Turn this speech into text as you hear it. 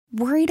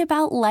Worried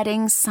about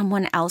letting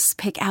someone else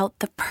pick out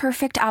the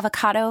perfect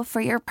avocado for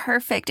your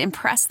perfect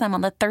impress them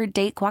on the third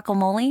date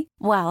guacamole?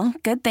 Well,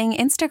 good thing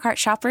Instacart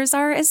shoppers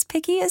are as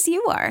picky as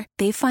you are.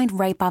 They find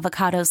ripe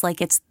avocados like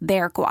it's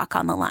their guac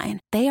on the line.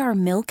 They are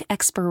milk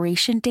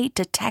expiration date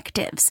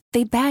detectives.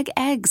 They bag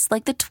eggs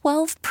like the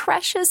 12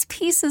 precious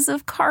pieces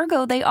of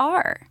cargo they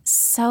are.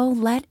 So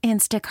let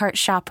Instacart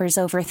shoppers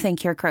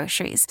overthink your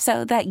groceries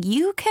so that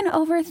you can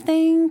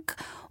overthink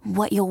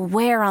what you'll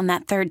wear on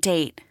that third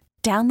date.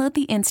 Download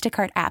the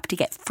Instacart app to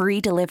get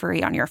free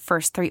delivery on your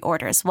first 3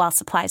 orders while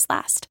supplies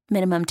last.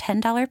 Minimum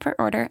 $10 per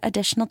order.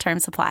 Additional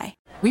terms apply.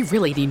 We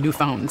really need new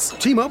phones.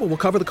 T-Mobile will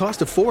cover the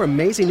cost of 4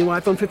 amazing new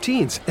iPhone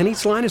 15s, and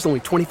each line is only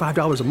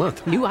 $25 a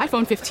month. New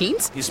iPhone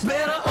 15s? It's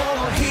better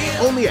over here.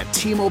 Only at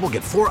T-Mobile,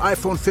 get 4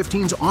 iPhone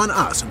 15s on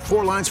us and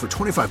 4 lines for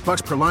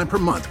 $25 per line per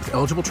month with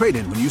eligible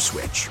trade-in when you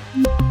switch.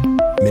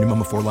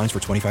 Minimum of 4 lines for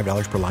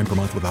 $25 per line per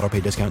month with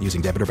autopay discount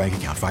using debit or bank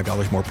account.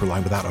 $5 more per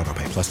line without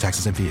autopay, plus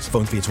taxes and fees.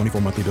 Phone fee at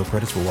 24 monthly bill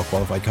credits for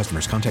well-qualified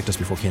customers. Contact us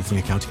before canceling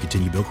account to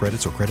continue bill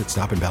credits or credit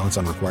stop and balance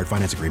on required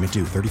finance agreement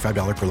due.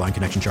 $35 per line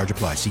connection charge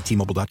applies. See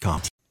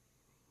T-Mobile.com.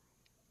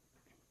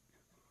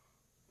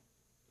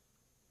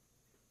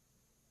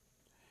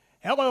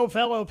 Hello,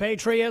 fellow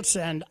patriots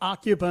and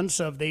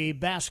occupants of the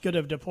basket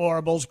of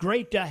deplorables.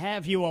 Great to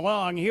have you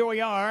along. Here we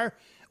are.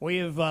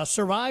 We've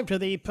survived to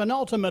the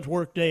penultimate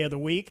workday of the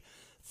week,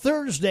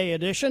 Thursday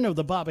edition of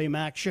the Bobby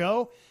Mack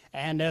Show.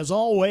 And as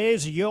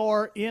always,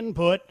 your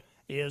input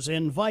is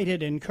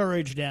invited,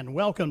 encouraged, and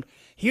welcomed.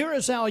 Here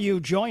is how you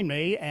join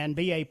me and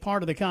be a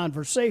part of the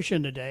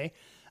conversation today.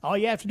 All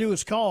you have to do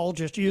is call.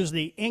 Just use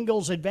the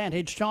Ingalls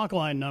Advantage talk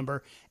line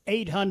number,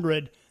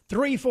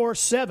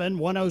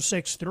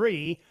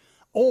 800-347-1063,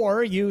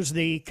 or use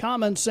the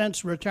Common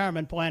Sense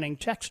Retirement Planning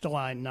text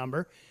line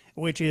number,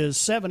 which is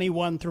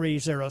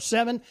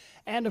 71307.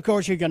 And, of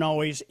course, you can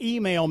always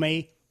email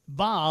me,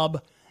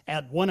 Bob,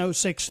 at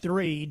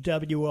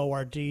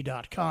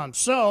 1063word.com.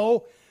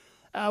 So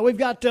we've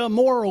got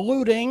more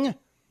looting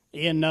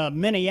in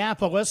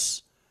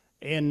Minneapolis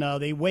in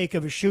the wake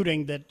of a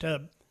shooting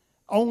that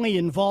only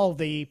involved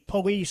the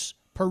police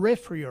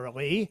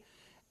peripherally.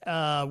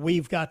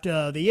 We've got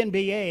the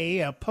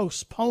NBA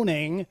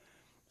postponing,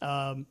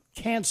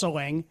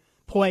 canceling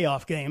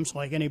playoff games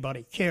like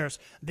anybody cares.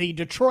 The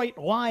Detroit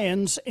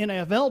Lions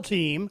NFL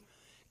team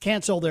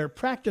canceled their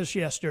practice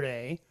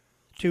yesterday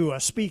to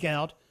speak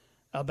out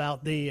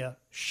about the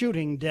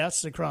shooting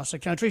deaths across the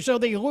country. So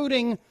the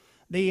looting,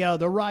 the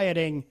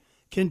rioting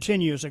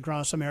continues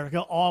across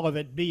America, all of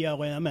it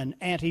BLM and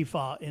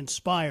Antifa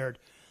inspired.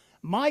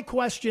 My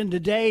question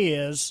today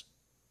is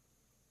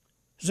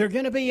there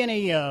going to be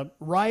any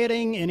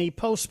rioting, any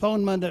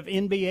postponement of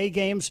NBA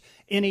games,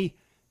 any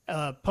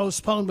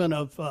postponement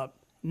of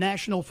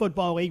National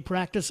Football League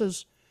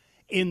practices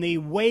in the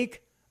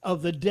wake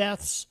of the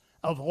deaths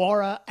of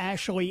Laura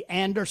Ashley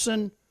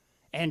Anderson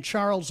and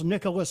Charles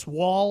Nicholas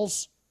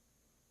Walls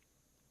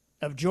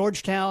of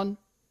Georgetown,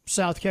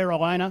 South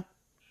Carolina?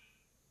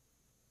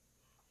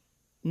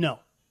 No,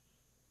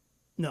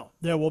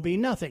 there will be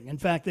nothing. In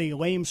fact, the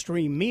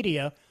lamestream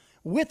media,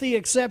 with the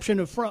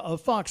exception of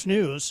Fox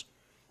News,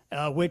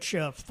 which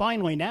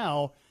finally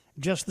now,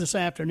 just this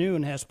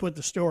afternoon, has put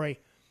the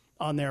story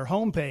on their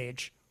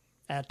homepage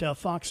at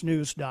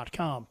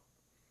foxnews.com.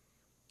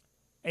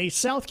 A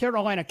South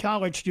Carolina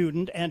college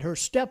student and her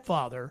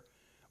stepfather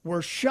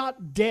were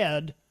shot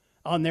dead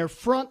on their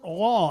front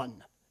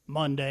lawn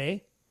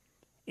Monday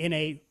in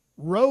a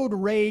road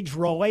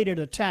rage-related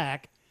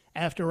attack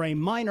after a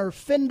minor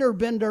fender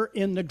bender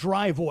in the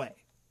driveway.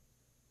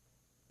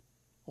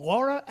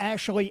 Laura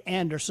Ashley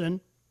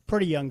Anderson,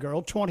 pretty young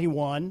girl,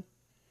 21,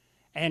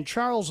 and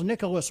Charles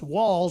Nicholas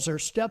Walls, her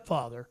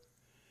stepfather,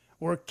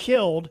 were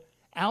killed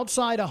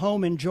outside a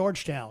home in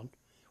Georgetown,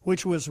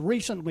 which was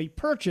recently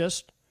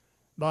purchased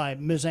by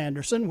Ms.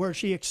 Anderson, where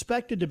she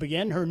expected to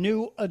begin her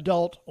new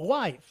adult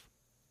life.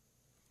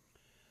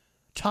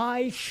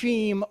 Ty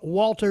Sheem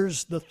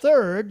Walters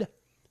III,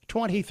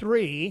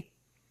 23,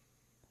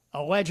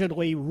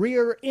 allegedly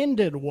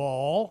rear-ended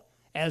Wall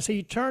as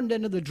he turned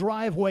into the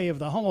driveway of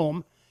the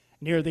home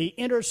near the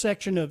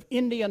intersection of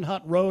Indian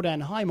Hut Road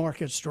and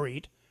Highmarket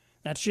Street.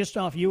 That's just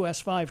off US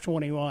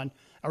 521,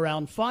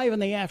 around 5 in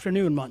the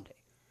afternoon Monday,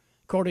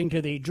 according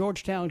to the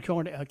Georgetown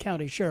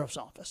County Sheriff's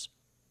Office.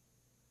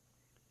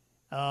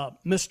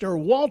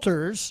 Mr.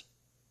 Walters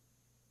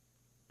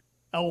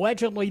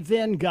allegedly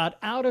then got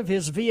out of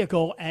his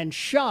vehicle and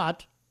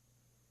shot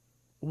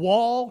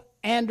Wall,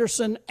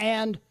 Anderson,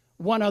 and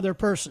one other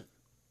person.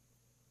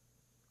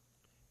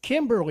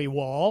 Kimberly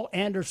Wall,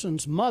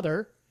 Anderson's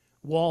mother,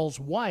 Wall's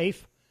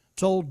wife,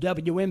 told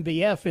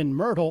WMBF in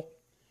Myrtle,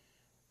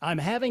 "I'm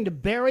having to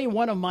bury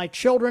one of my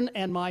children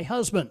and my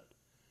husband.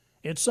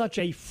 It's such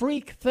a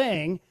freak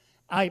thing.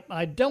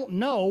 I don't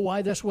know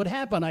why this would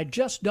happen. I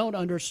just don't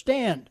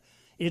understand.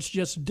 It's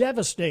just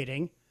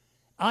devastating.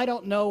 I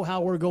don't know how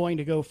we're going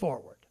to go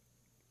forward."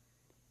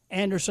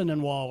 Anderson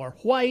and Wall are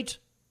white,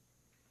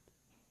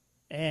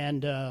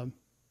 and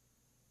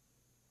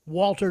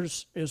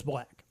Walters is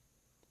black.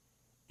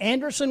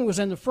 Anderson was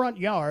in the front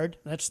yard,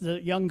 that's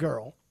the young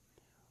girl,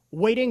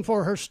 waiting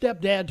for her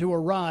stepdad to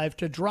arrive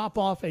to drop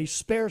off a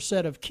spare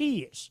set of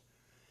keys.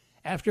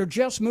 After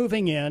just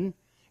moving in,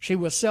 she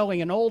was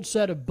selling an old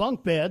set of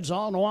bunk beds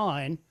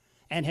online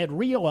and had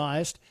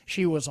realized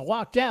she was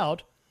locked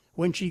out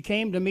when she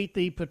came to meet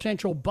the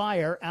potential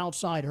buyer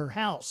outside her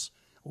house.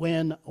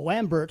 Lynn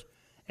Lambert,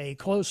 a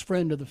close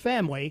friend of the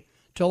family,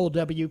 told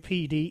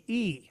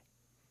WPDE.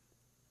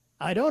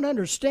 I don't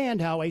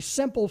understand how a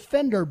simple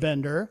fender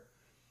bender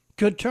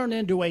could turn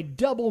into a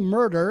double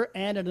murder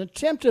and an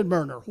attempted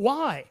murder.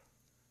 Why?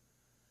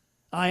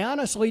 I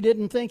honestly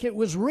didn't think it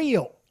was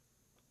real.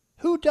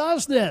 Who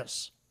does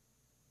this?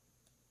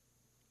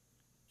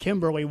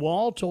 Kimberly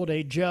Wall told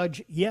a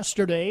judge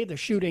yesterday the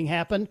shooting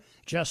happened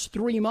just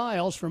 3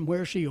 miles from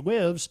where she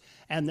lives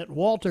and that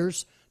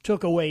Walters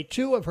took away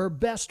 2 of her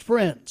best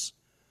friends.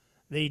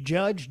 The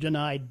judge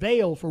denied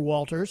bail for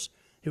Walters,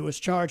 who was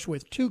charged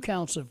with 2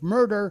 counts of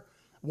murder,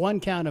 1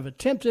 count of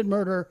attempted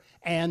murder,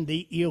 and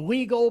the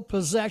illegal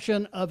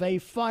possession of a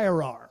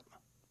firearm.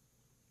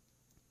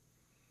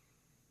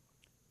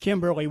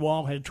 Kimberly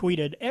Wall had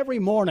tweeted, every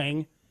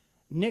morning,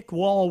 Nick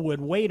Wall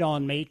would wait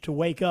on me to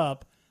wake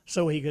up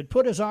so he could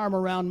put his arm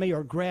around me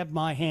or grab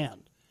my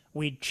hand.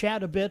 We'd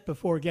chat a bit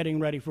before getting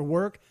ready for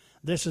work.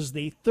 This is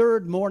the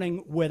 3rd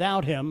morning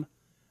without him,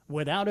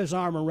 without his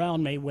arm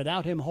around me,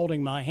 without him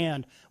holding my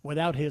hand,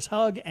 without his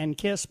hug and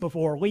kiss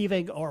before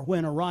leaving or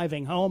when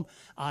arriving home.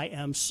 I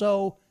am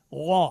so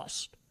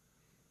lost.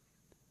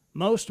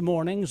 Most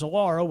mornings,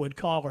 Laura would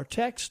call or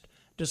text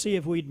to see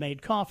if we'd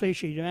made coffee.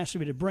 She'd asked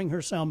me to bring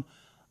her some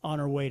on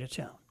her way to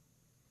town.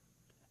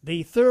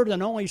 The 3rd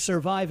and only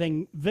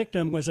surviving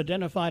victim was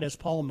identified as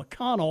Paul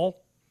McConnell.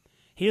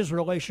 His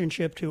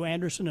relationship to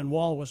Anderson and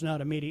Wall was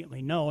not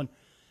immediately known.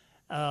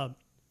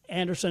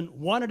 Anderson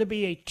wanted to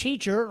be a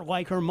teacher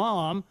like her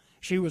mom.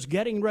 She was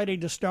getting ready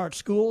to start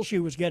school. She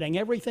was getting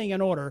everything in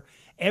order.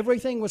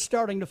 Everything was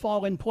starting to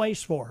fall in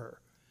place for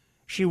her.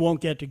 She won't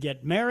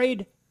get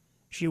married.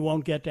 She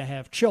won't get to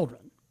have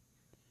children.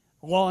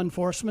 Law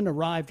enforcement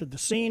arrived at the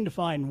scene to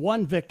find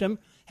 1 victim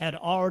had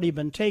already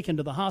been taken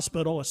to the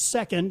hospital. A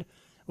 2nd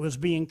was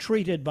being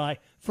treated by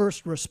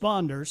first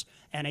responders,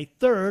 and a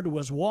 3rd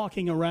was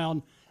walking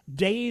around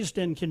dazed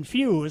and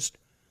confused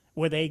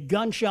with a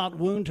gunshot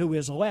wound to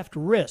his left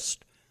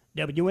wrist,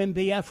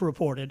 WMBF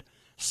reported,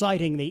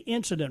 citing the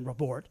incident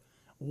report.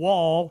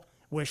 Wall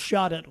was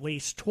shot at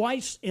least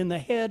twice in the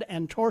head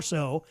and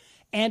torso.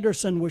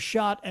 Anderson was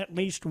shot at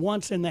least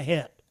once in the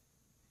head.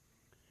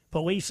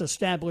 Police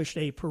established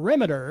a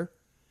perimeter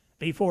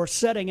before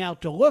setting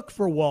out to look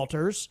for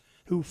Walters,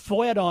 who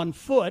fled on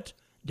foot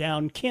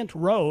down Kent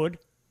Road.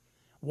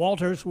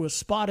 Walters was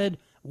spotted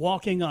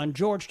walking on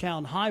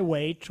Georgetown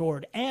Highway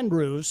toward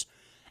Andrews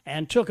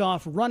and took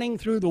off running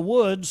through the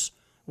woods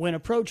when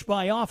approached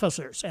by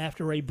officers.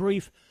 After a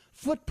brief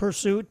foot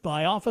pursuit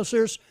by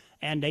officers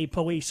and a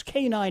police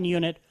K-9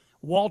 unit,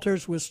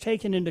 Walters was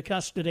taken into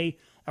custody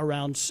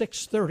around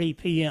 6:30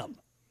 p.m.,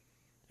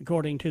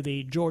 according to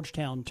the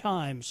Georgetown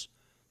Times,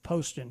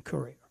 Post, and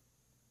Courier.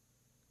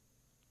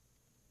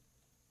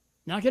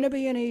 Not going to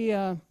be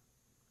any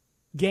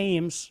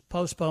games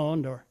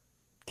postponed or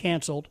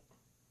canceled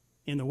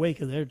in the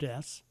wake of their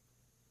deaths.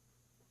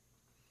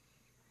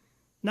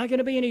 Not going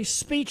to be any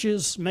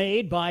speeches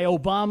made by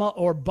Obama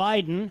or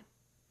Biden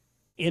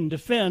in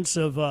defense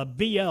of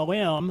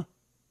BLM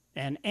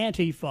and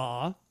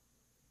Antifa.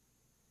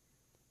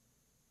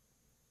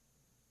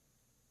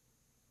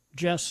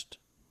 Just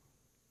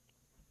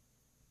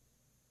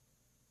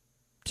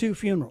 2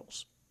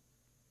 funerals.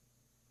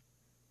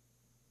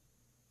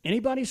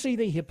 Anybody see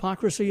the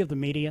hypocrisy of the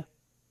media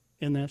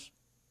in this?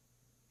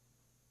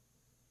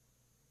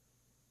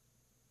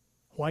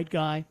 White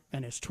guy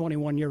and his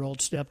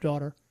 21-year-old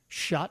stepdaughter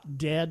shot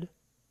dead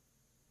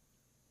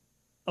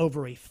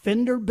over a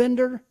fender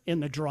bender in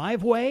the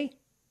driveway.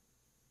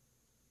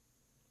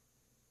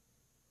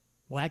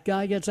 Black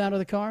guy gets out of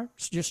the car,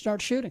 just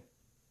starts shooting.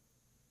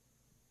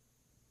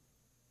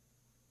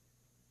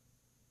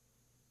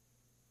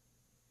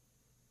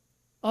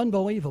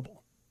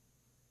 Unbelievable.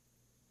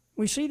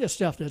 We see the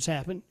stuff that's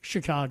happened.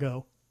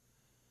 Chicago,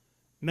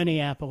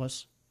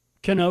 Minneapolis,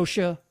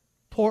 Kenosha,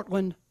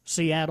 Portland,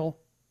 Seattle.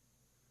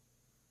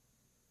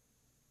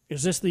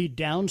 Is this the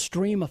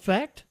downstream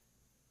effect?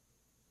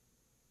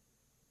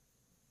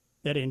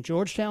 That in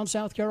Georgetown,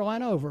 South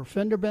Carolina, over a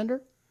fender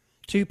bender,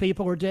 2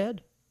 people are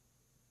dead.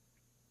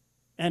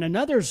 And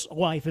another's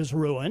life is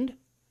ruined.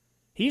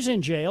 He's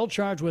in jail,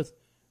 charged with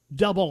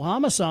double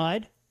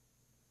homicide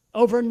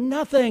over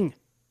nothing.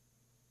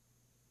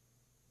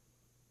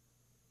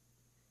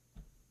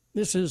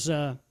 This is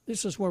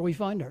where we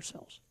find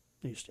ourselves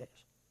these days.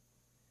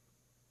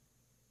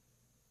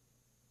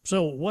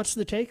 So what's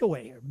the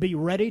takeaway here? Be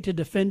ready to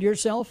defend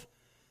yourself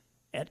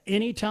at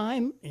any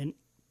time, in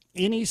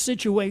any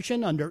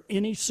situation, under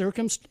any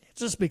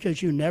circumstances,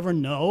 because you never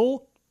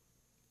know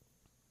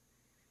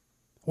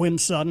when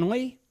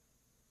suddenly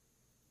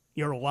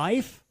your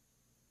life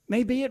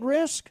may be at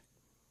risk.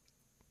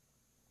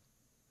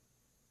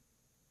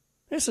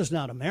 This is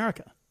not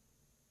America.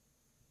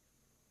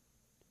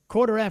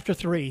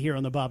 3:15 here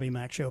on the Bobby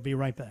Mack Show. Be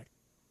right back.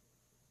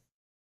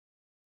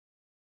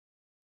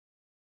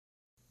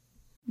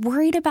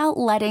 Worried about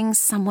letting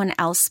someone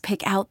else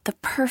pick out the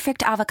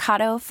perfect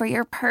avocado for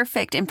your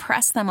perfect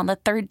impress them on the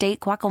third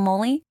date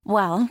guacamole?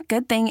 Well,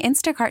 good thing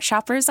Instacart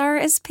shoppers are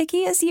as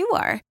picky as you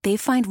are. They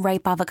find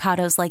ripe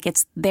avocados like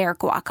it's their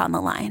guac on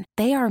the line.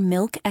 They are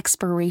milk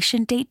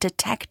expiration date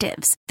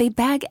detectives. They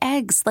bag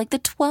eggs like the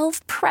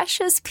 12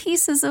 precious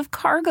pieces of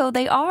cargo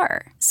they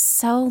are.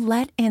 So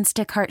let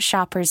Instacart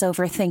shoppers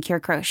overthink your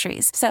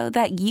groceries so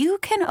that you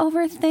can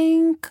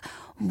overthink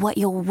what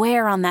you'll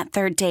wear on that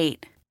third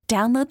date.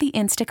 Download the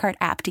Instacart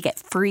app to get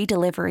free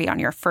delivery on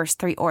your first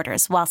 3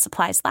 orders while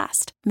supplies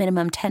last.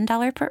 Minimum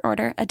 $10 per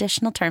order.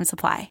 Additional terms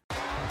apply.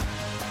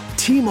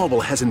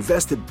 T-Mobile has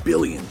invested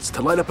billions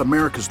to light up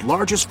America's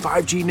largest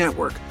 5G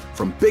network,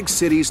 from big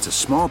cities to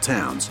small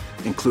towns,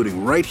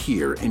 including right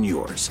here in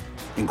yours.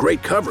 And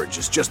great coverage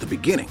is just the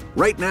beginning.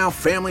 Right now,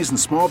 families and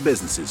small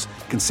businesses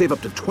can save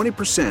up to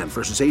 20%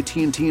 versus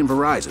AT&T and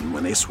Verizon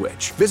when they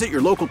switch. Visit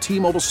your local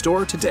T-Mobile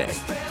store today.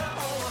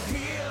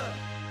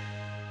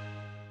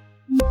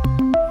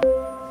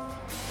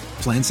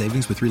 Plan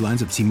savings with 3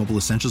 lines of T-Mobile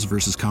Essentials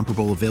versus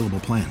comparable available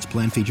plans.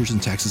 Plan features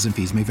and taxes and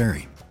fees may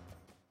vary.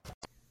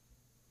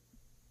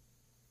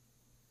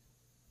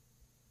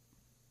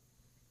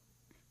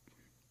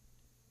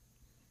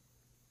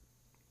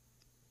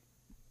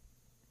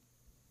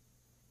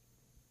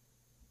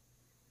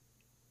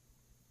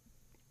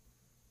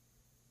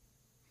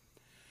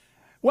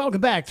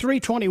 Welcome back.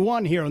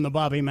 3:21 here on the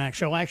Bobby Mack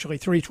Show. Actually,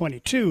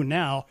 3:22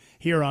 now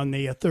here on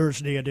the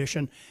Thursday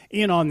edition.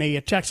 In on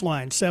the text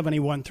line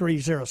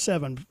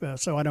 71307,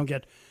 so I don't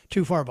get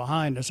too far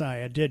behind as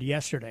I did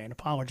yesterday, and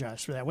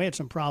apologize for that. We had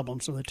some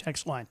problems with the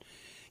text line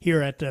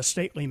here at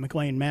Stately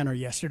McLean Manor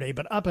yesterday,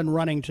 but up and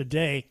running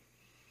today.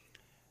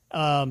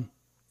 Bobby,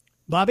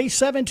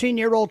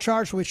 17-year-old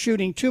charged with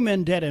shooting 2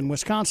 men dead in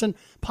Wisconsin,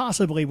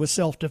 possibly with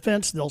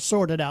self-defense. They'll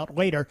sort it out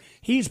later.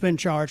 He's been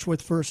charged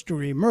with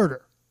first-degree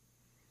murder.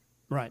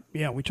 Right.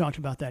 Yeah, we talked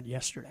about that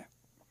yesterday.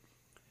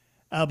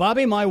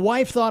 Bobby, my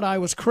wife thought I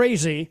was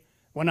crazy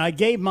when I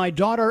gave my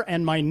daughter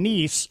and my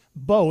niece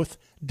both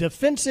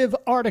defensive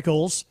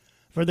articles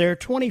for their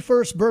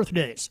 21st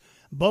birthdays.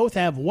 Both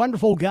have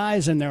wonderful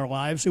guys in their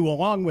lives who,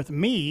 along with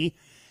me,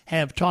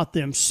 have taught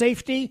them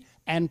safety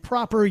and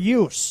proper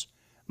use.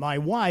 My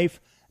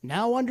wife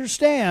now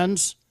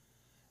understands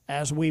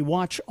as we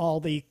watch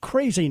all the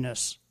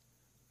craziness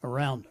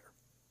around her,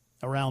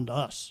 around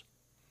us.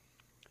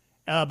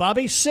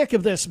 Bobby, sick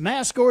of this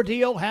mask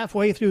ordeal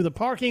halfway through the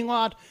parking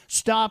lot.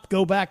 Stop,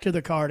 go back to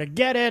the car to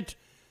get it.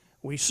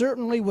 We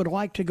certainly would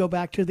like to go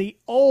back to the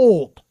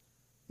old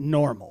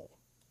normal.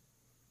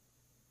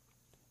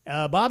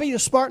 Bobby, the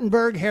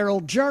Spartanburg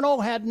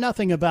Herald-Journal had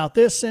nothing about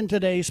this in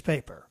today's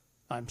paper.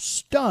 I'm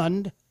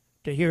stunned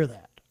to hear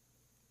that.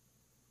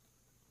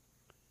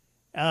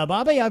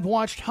 Bobby, I've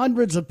watched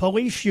hundreds of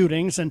police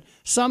shootings, and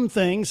some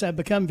things have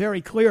become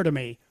very clear to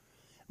me.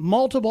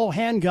 Multiple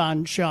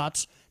handgun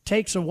shots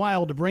takes a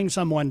while to bring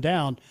someone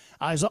down.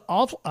 I've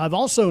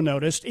also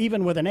noticed,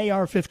 even with an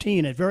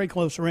AR-15 at very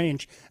close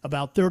range,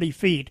 about 30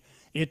 feet,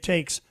 it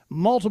takes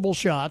multiple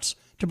shots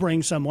to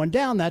bring someone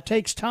down. That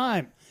takes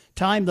time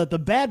that the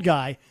bad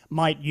guy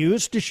might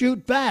use to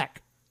shoot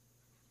back.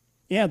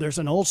 Yeah, there's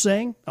an old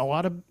saying, a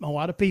lot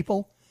of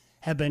people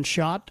have been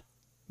shot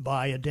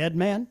by a dead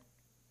man.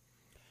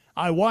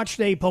 I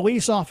watched a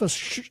police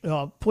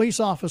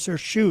officer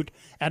shoot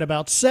at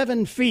about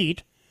 7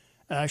 feet,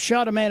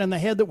 shot a man in the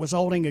head that was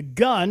holding a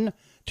gun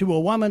to a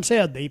woman's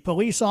head. The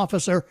police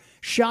officer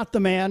shot the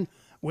man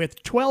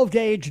with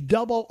 12-gauge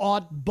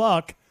double-aught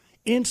buck,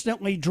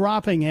 instantly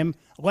dropping him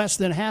less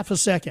than half a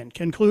second.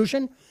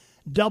 Conclusion,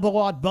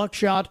 double-aught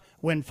buckshot,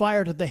 when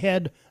fired at the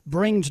head,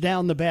 brings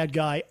down the bad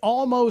guy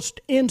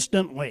almost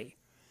instantly,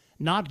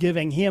 not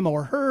giving him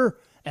or her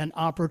an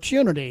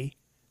opportunity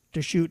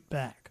to shoot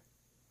back.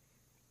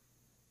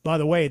 By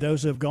the way,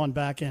 those who have gone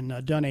back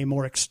and done a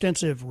more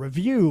extensive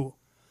review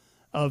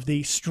of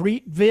the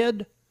street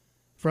vid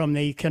from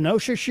the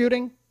Kenosha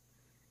shooting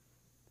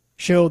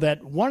show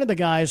that one of the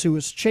guys who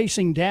was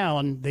chasing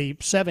down the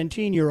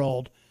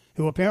 17-year-old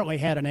who apparently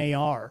had an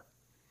AR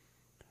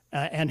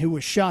and who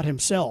was shot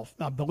himself,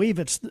 I believe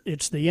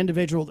it's the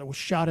individual that was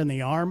shot in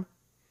the arm,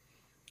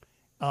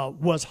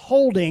 was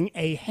holding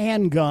a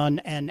handgun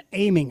and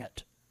aiming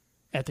it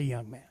at the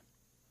young man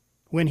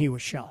when he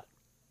was shot.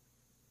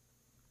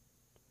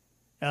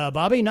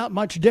 Bobby, not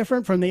much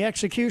different from the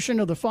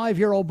execution of the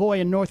 5-year-old boy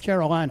in North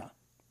Carolina.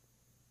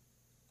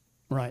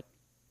 Right.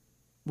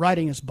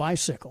 Riding his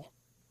bicycle.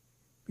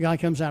 The guy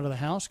comes out of the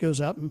house,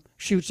 goes up and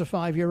shoots a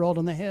 5-year-old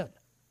in the head.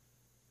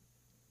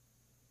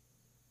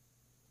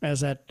 As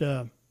that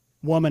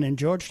woman in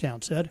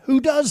Georgetown said, who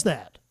does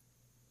that?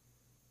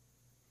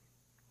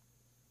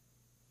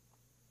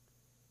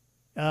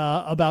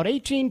 About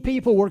 18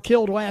 people were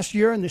killed last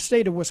year in the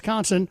state of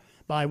Wisconsin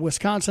by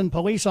Wisconsin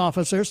police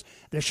officers.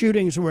 The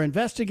shootings were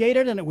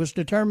investigated, and it was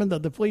determined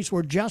that the police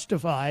were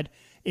justified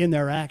in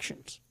their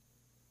actions.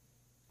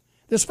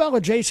 This fellow,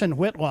 Jason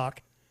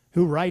Whitlock,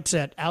 who writes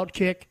at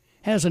Outkick,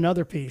 has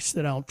another piece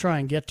that I'll try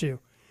and get to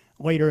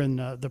later in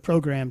the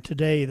program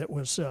today that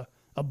was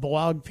a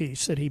blog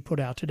piece that he put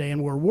out today,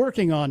 and we're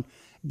working on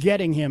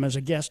getting him as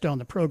a guest on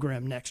the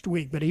program next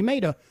week. But he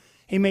made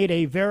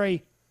a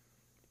very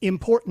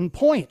important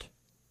point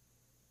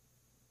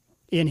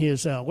in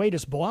his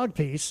latest blog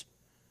piece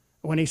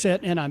when he said,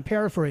 and I'm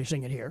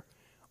paraphrasing it here,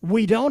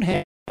 we don't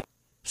have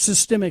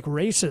systemic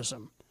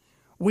racism.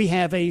 We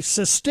have a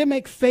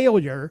systemic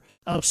failure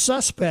of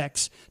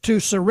suspects to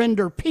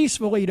surrender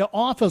peacefully to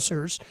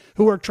officers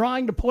who are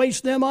trying to place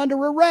them under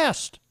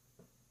arrest.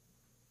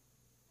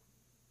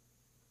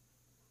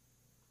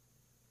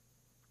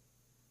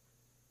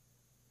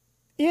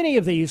 Any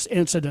of these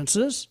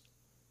incidences,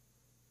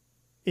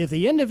 if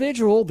the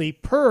individual, the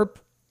perp,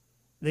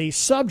 the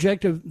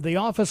subject of the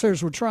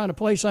officers were trying to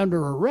place under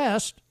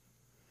arrest,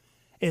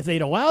 if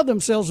they'd allowed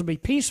themselves to be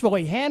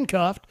peacefully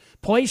handcuffed,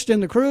 placed in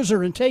the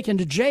cruiser, and taken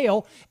to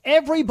jail,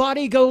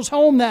 everybody goes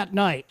home that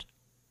night.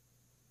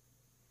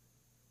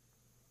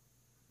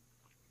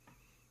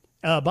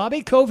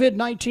 Bobby,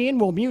 COVID-19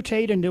 will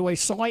mutate into a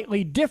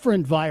slightly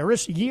different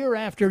virus year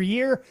after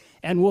year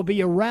and will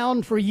be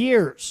around for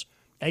years.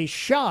 A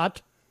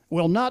shot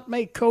will not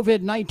make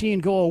COVID-19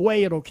 go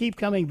away. It'll keep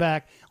coming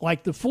back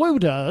like the flu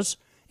does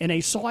in a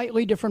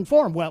slightly different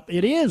form. Well,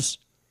 it is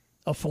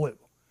a flu.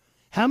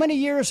 How many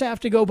years have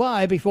to go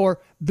by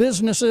before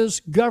businesses,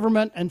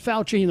 government, and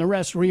Fauci and the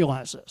rest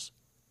realize this?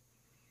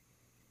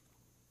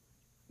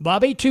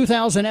 Bobby,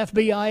 2,000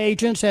 FBI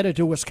agents headed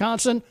to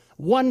Wisconsin,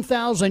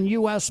 1,000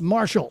 U.S.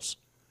 Marshals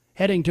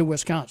heading to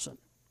Wisconsin.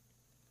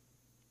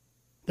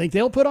 Think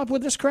they'll put up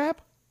with this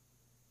crap?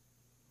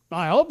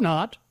 I hope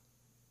not.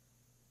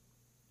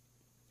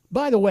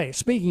 By the way,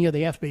 speaking of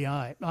the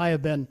FBI, I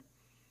have been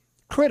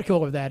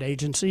critical of that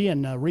agency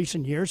in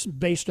recent years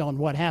based on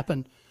what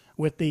happened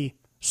with the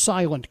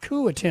silent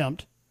coup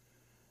attempt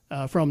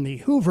from the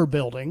Hoover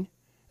building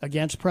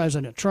against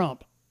President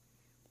Trump.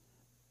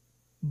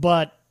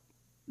 But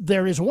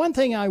there is one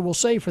thing I will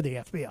say for the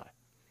FBI.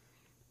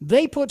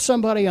 They put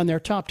somebody on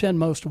their top 10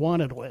 most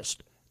wanted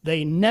list.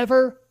 They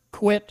never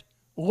quit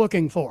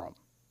looking for them.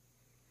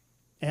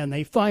 And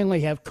they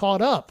finally have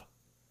caught up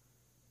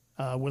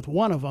with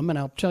one of them, and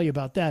I'll tell you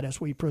about that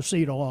as we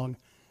proceed along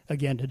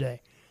again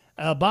today.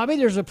 Bobby,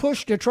 there's a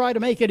push to try to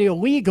make it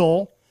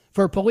illegal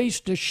for police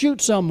to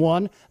shoot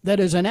someone that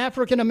is an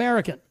African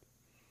American.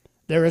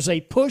 There is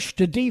a push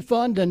to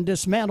defund and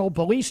dismantle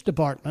police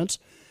departments.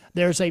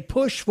 There's a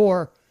push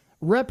for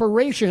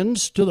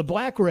reparations to the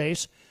black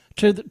race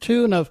to the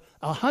tune of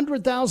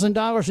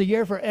 $100,000 a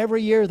year for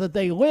every year that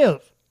they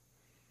live.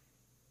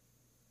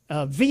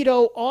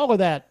 Veto all of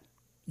that,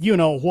 you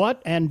know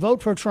what, and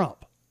vote for Trump.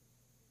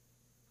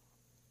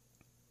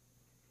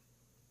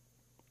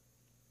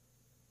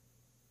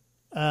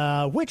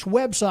 Which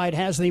website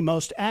has the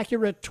most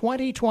accurate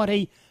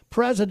 2020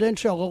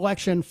 presidential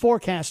election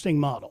forecasting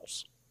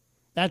models?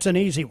 That's an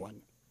easy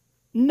one.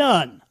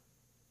 None.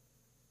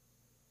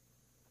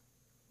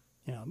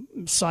 You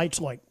know, sites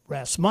like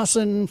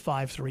Rasmussen,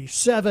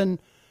 537,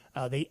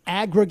 the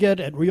Aggregate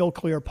at Real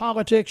Clear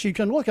Politics, you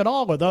can look at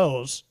all of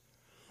those.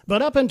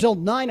 But up until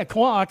 9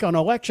 o'clock on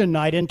election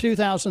night in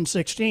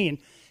 2016,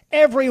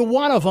 every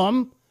one of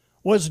them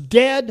was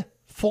dead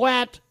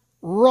flat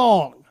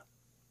wrong.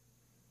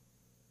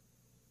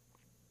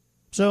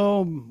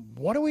 So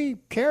what do we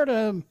care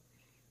to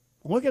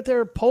look at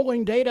their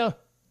polling data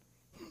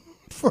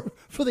for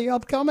the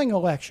upcoming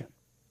election?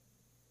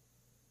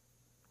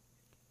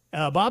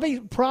 Bobby,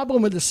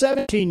 problem with the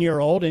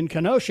 17-year-old in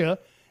Kenosha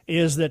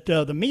is that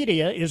the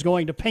media is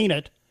going to paint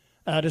it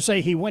to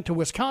say he went to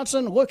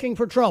Wisconsin looking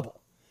for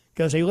trouble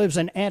because he lives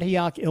in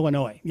Antioch,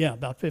 Illinois. Yeah,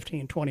 about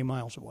 15, 20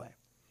 miles away.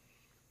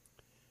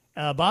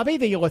 Bobby,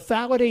 the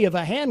lethality of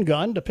a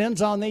handgun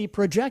depends on the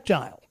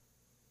projectile,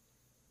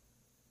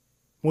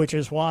 which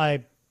is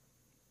why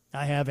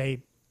I have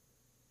a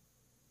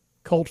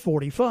Colt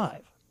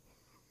 45.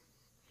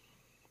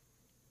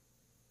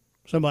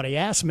 Somebody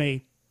asked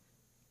me,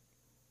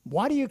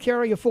 why do you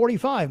carry a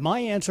 45? My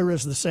answer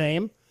is the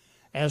same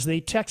as the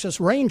Texas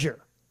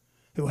Ranger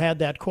who had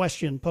that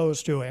question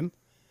posed to him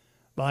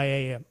by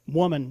a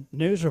woman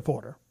news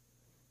reporter.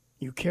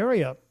 You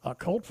carry a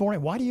Colt 40.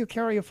 Why do you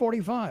carry a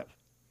 45?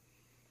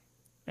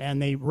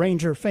 And the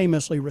Ranger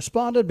famously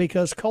responded,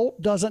 because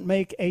Colt doesn't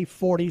make a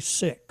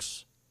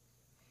 46.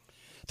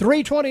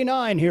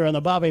 3:29 here on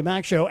the Bobby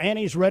Mack Show.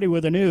 Annie's ready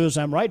with the news.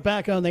 I'm right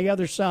back on the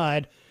other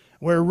side.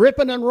 We're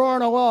ripping and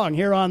roaring along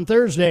here on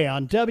Thursday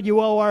on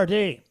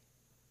WORD.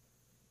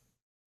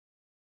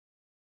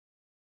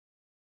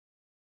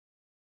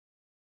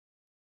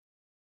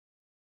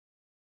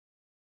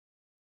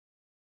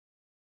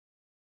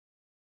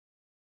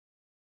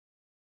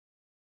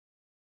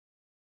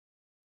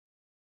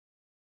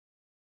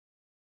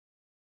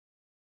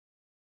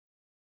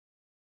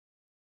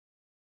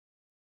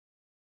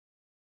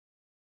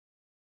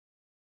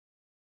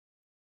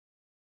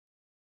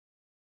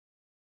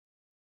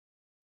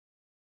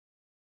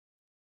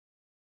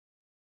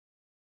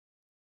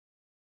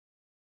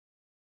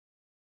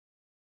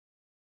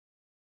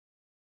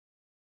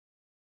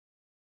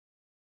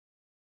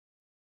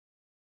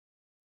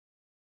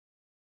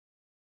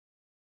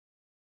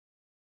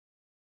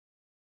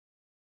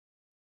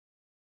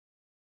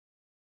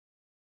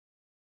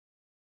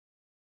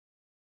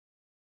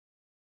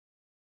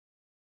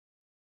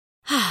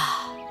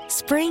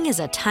 Spring is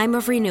a time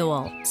of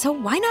renewal, so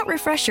why not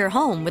refresh your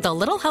home with a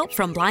little help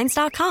from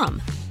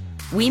Blinds.com?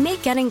 We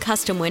make getting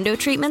custom window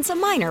treatments a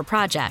minor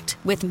project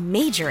with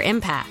major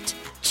impact.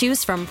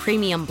 Choose from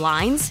premium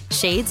blinds,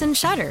 shades, and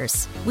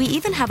shutters. We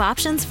even have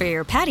options for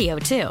your patio,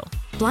 too.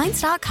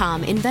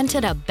 Blinds.com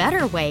invented a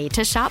better way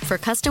to shop for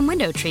custom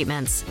window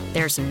treatments.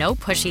 There's no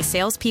pushy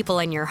salespeople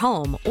in your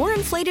home or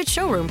inflated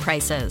showroom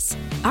prices.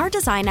 Our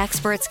design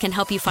experts can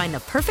help you find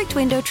the perfect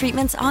window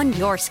treatments on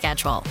your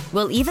schedule.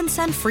 We'll even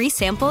send free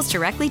samples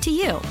directly to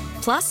you.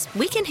 Plus,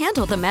 we can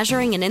handle the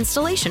measuring and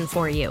installation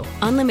for you.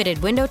 Unlimited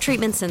window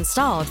treatments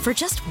installed for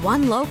just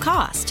one low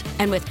cost.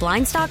 And with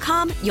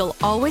Blinds.com, you'll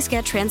always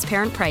get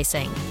transparent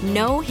pricing.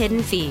 No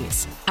hidden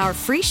fees. Our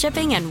free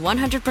shipping and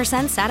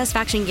 100%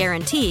 satisfaction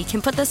guarantee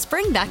can put the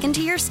spring back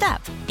into your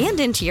step and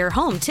into your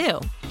home,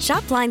 too.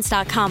 Shop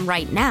Blinds.com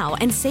right now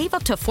and save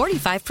up to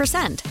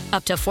 45%.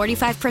 Up to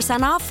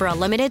 45% off for a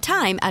limited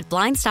time at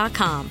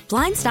Blinds.com.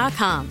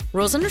 Blinds.com.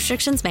 Rules and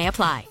restrictions may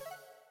apply.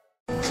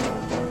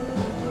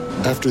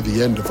 After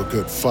the end of a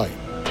good fight,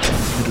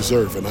 you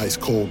deserve an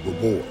ice-cold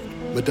reward.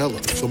 Modelo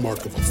is the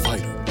mark of a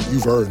fighter.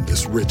 You've earned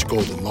this rich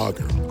golden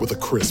lager with a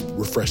crisp,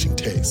 refreshing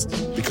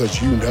taste.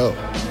 Because you know,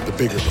 the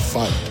bigger the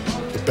fight,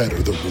 the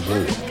better the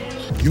reward.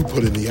 You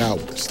put in the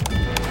hours,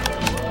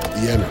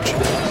 the energy,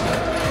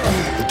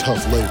 the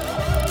tough labor.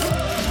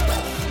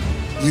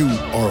 You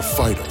are a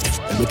fighter,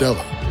 and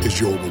Modelo is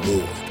your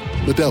reward.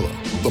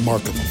 Modelo, the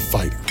mark of a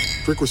fighter.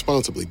 Drink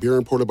responsibly. Beer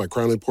imported by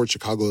Crown Imports,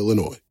 Chicago,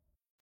 Illinois.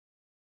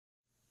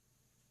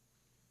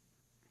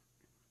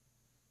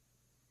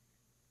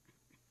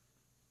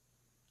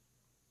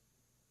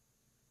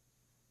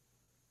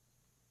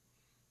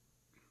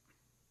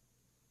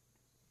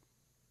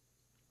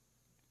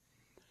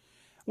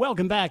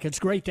 Welcome back. It's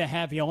great to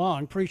have you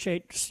along.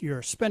 Appreciate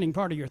your spending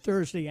part of your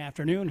Thursday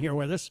afternoon here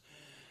with us.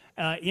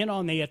 In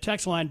on the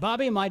text line,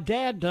 Bobby, my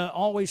dad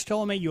always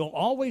told me you'll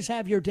always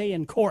have your day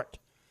in court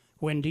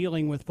when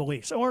dealing with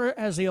police. Or,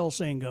 as the old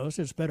saying goes,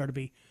 it's better to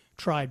be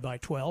tried by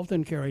 12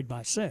 than carried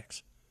by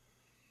 6.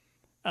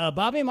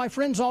 Bobby, my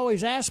friends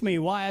always ask me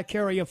why I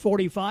carry a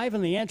 .45,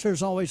 and the answer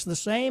is always the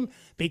same,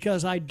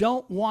 because I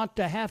don't want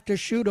to have to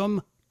shoot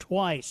them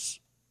twice.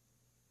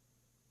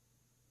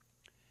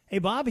 Hey,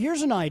 Bob,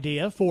 here's an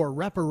idea for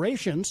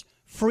reparations,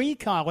 free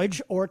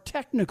college or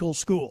technical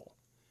school.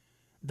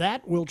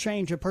 That will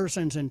change a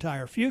person's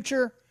entire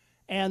future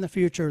and the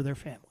future of their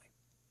family.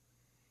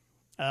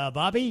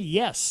 Bobby,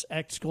 yes,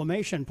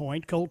 exclamation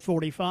point. Colt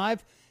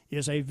 45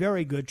 is a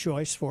very good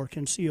choice for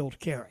concealed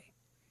carry.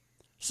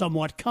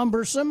 Somewhat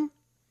cumbersome,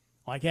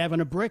 like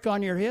having a brick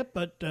on your hip,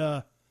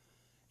 but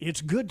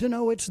it's good to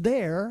know it's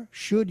there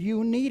should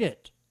you need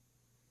it.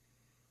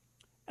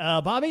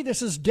 Bobby,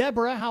 this is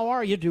Deborah. How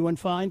are you? Doing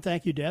fine.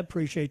 Thank you, Deb.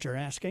 Appreciate your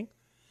asking.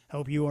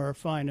 Hope you are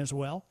fine as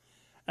well.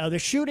 The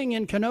shooting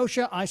in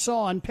Kenosha I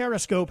saw on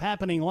Periscope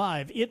happening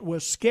live. It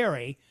was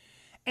scary.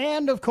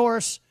 And, of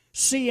course,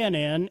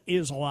 CNN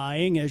is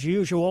lying as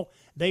usual.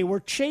 They were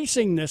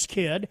chasing this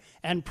kid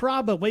and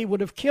probably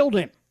would have killed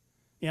him.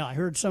 Yeah, I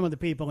heard some of the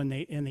people in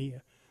the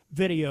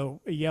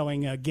video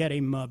yelling, get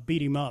him,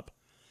 beat him up.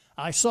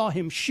 I saw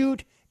him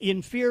shoot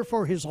in fear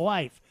for his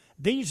life.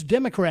 These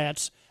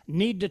Democrats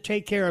need to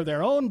take care of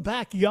their own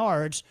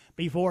backyards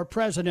before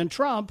President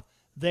Trump,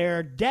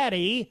 their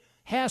daddy,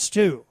 has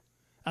to.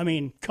 I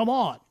mean, come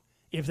on.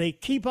 If they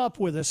keep up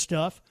with this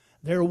stuff,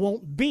 there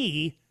won't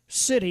be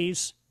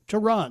cities to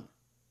run.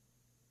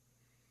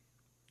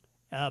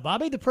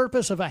 Bobby, the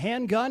purpose of a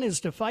handgun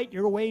is to fight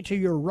your way to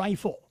your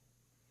rifle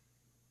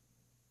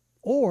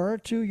or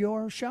to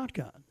your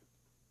shotgun.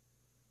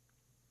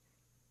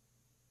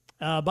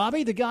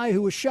 Bobby, the guy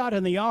who was shot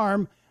in the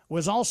arm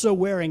was also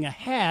wearing a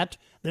hat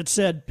that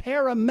said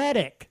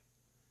paramedic.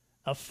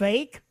 A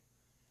fake?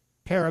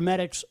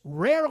 Paramedics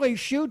rarely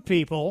shoot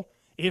people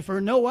if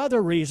for no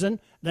other reason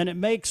than it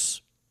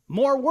makes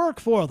more work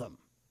for them.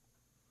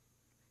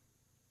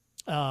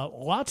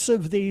 Lots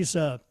of these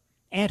Antifa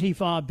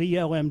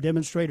BLM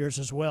demonstrators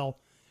as well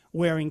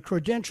wearing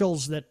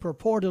credentials that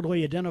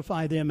purportedly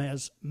identify them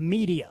as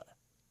media.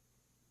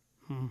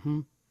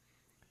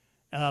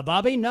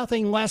 Bobby,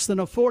 nothing less than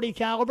a .40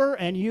 caliber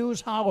and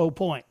use hollow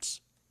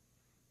points.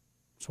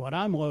 That's what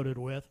I'm loaded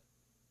with.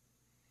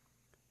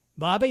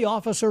 Bobby,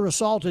 officer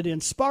assaulted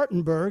in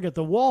Spartanburg at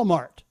the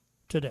Walmart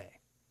today.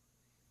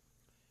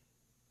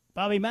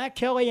 Bobby, Matt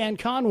Kellyanne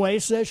Conway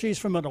says she's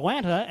from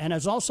Atlanta and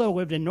has also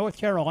lived in North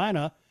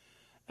Carolina.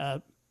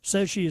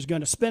 Says she is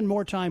going to spend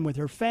more time with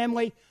her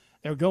family.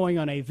 They're going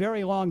on a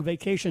very long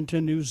vacation to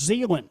New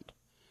Zealand.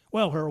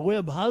 Well, her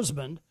lib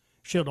husband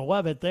should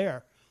love it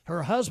there.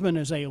 Her husband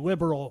is a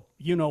liberal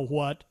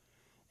you-know-what.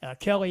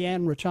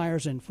 Kellyanne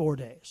retires in 4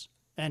 days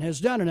and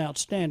has done an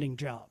outstanding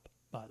job,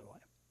 by the way.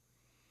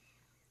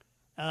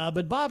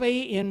 But,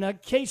 Bobby, in a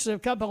case of a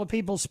couple of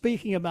people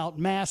speaking about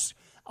masks,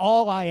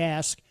 all I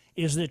ask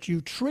is that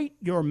you treat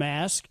your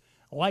mask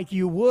like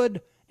you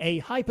would a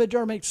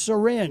hypodermic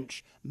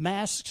syringe.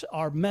 Masks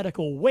are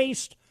medical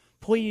waste.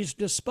 Please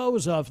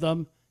dispose of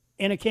them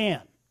in a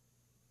can.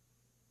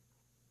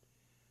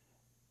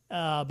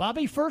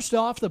 Bobby, first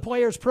off, the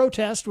players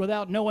protest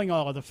without knowing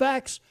all of the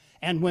facts,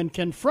 and when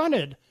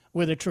confronted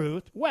with the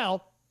truth,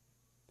 well,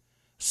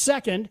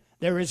 second,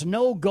 there is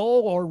no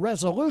goal or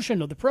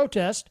resolution of the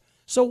protest,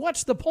 so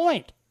what's the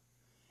point?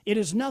 It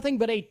is nothing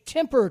but a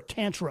temper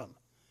tantrum.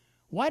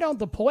 Why don't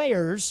the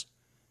players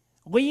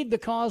lead the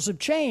cause of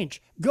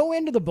change? Go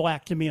into the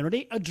black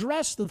community,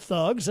 address the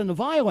thugs and the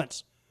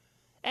violence.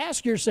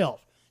 Ask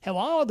yourself, have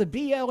all of the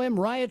BLM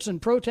riots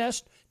and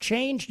protests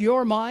changed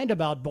your mind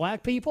about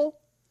black people?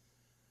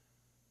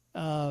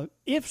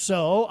 If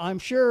so, I'm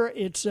sure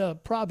it's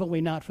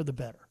probably not for the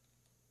better.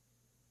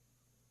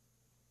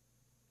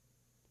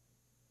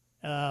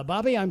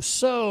 Bobby, I'm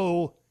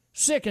so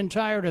sick and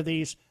tired of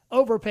these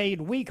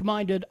overpaid,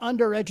 weak-minded,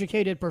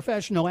 undereducated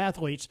professional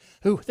athletes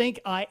who think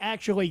I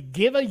actually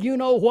give a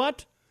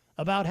you-know-what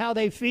about how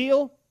they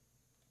feel.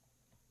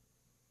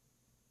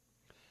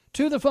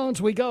 To the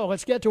phones we go.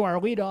 Let's get to our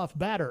leadoff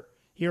batter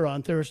here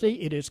on Thursday.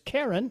 It is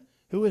Karen,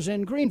 who is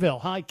in Greenville.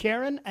 Hi,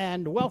 Karen,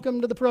 and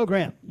welcome to the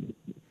program.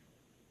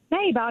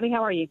 Hey, Bobby,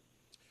 how are you?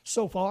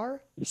 So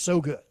far,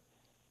 so good.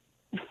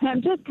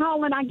 I'm just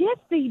calling. I guess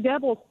the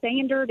double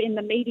standard in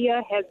the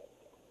media has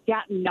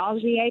gotten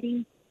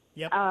nauseating.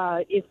 Yep.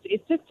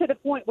 It's just to the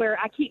point where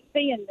I keep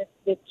seeing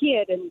this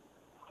kid in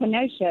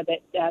Kenosha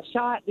that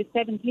shot the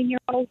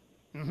 17-year-old.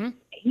 Mm-hmm.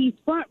 He's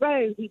front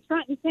row. He's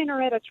front and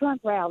center at a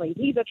Trump rally.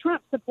 He's a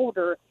Trump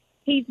supporter.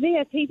 He's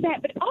this, he's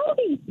that. But all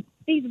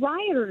these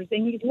rioters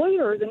and these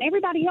looters and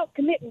everybody else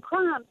committing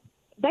crimes,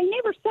 they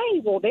never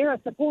say, well, they're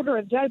a supporter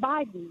of Joe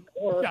Biden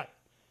or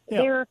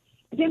they're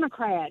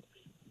Democrat.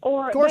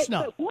 Or, of course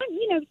not. But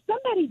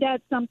somebody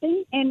does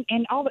something and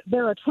all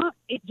they're a Trump.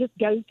 It just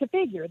goes to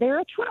figure they're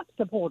a Trump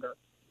supporter.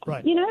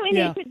 Right.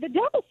 And the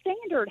double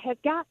standard has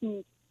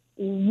gotten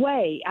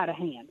way out of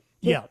hand.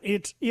 Yeah,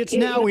 it's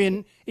now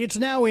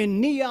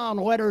in neon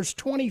letters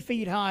 20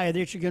 feet high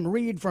that you can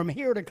read from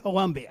here to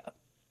Columbia.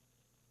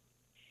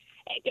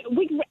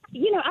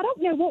 I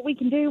don't know what we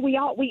can do. We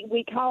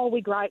call,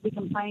 we gripe, we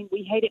complain,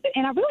 we hate it,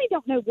 and I really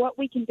don't know what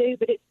we can do.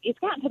 But it's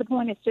gotten to the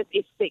point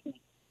it's sickening.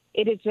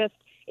 It is just,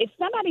 if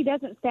somebody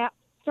doesn't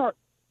start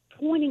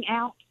pointing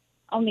out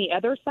on the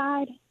other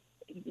side,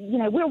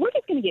 we're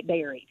just going to get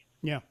buried.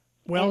 Yeah.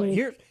 Well,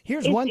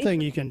 here's one thing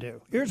you can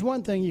do. Here's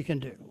one thing you can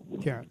do,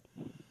 Karen.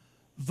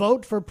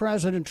 Vote for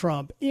President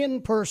Trump in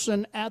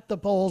person at the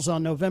polls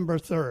on November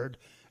 3rd.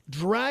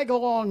 Drag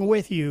along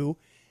with you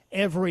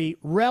every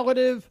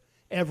relative,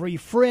 every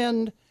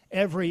friend,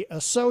 every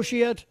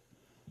associate,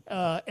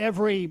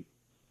 every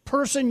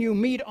person you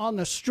meet on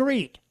the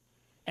street,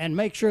 and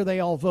make sure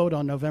they all vote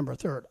on November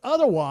 3rd.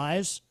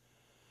 Otherwise,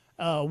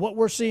 what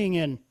we're seeing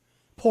in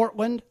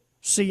Portland,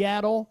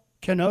 Seattle,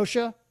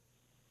 Kenosha,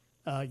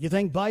 you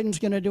think Biden's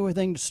going to do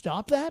anything to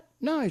stop that?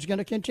 No, he's going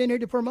to continue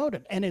to promote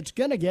it, and it's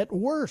going to get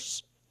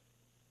worse.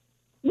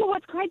 Well,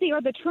 what's crazy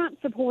are the Trump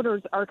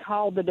supporters are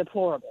called the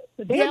deplorables.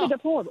 They're the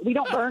deplorables. We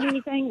don't burn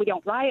anything. We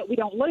don't riot. We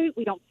don't loot.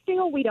 We don't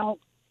steal. We don't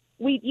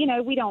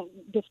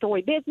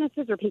destroy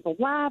businesses or people's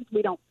lives.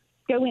 We don't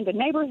go into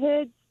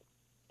neighborhoods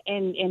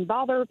and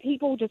bother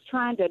people just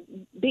trying to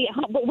be at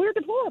home. But we're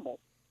deplorable.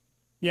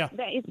 Yeah.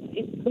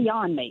 It's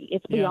beyond me.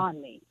 It's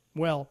beyond me.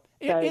 Well,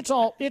 it's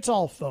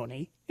all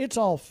phony. It's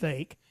all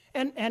fake.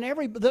 And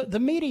the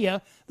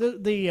media,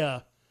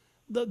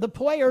 the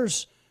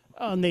players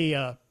on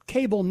the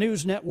cable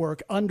news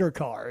network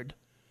undercard,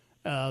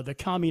 the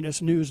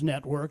Communist News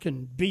Network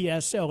and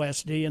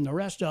BSLSD and the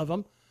rest of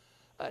them,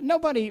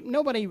 nobody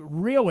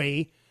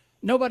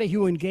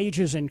who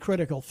engages in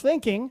critical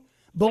thinking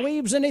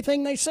believes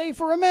anything they say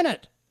for a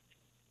minute.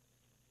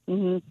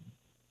 Mm-hmm.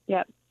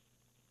 Yep.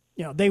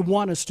 They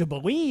want us to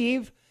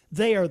believe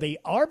they are the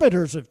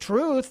arbiters of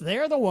truth.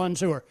 They're the ones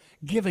who are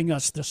giving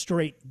us the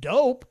straight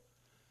dope.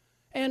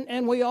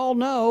 And we all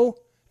know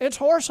it's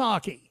horse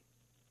hockey.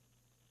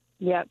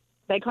 Yep.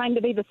 They claim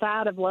to be the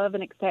side of love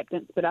and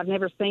acceptance, but I've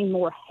never seen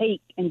more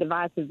hate and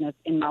divisiveness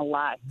in my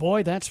life.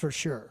 Boy, that's for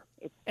sure.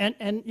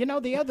 And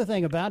the other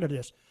thing about it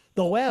is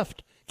the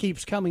left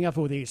keeps coming up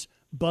with these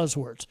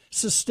buzzwords,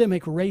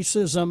 systemic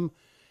racism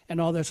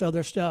and all this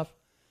other stuff.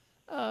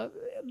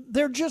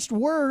 They're just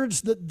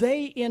words that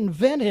they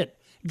invented.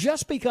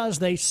 Just because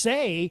they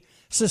say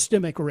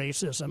systemic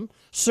racism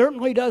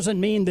certainly doesn't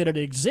mean that it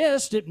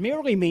exists. It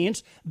merely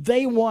means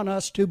they want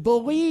us to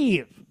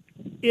believe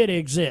it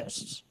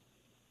exists.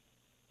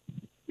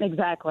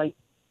 Exactly.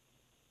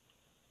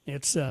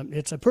 It's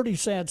a pretty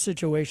sad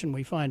situation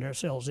we find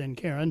ourselves in,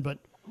 Karen, but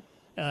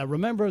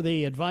remember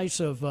the advice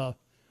of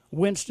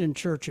Winston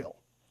Churchill.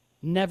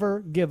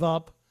 Never give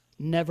up,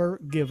 never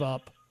give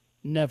up,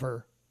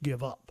 never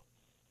give up.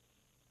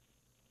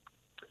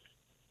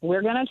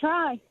 We're going to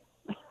try.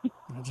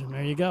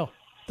 There you go.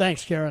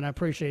 Thanks, Karen. I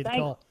appreciate the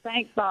call.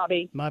 Thanks,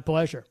 Bobby. My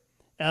pleasure.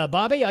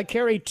 Bobby, I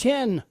carry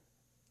 10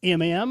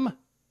 mm.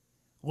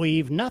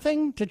 Leave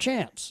nothing to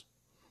chance.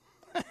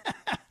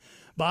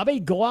 Bobby,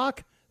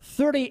 Glock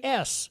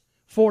 30S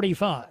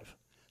 45.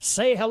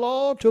 Say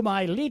hello to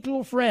my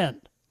little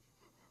friend.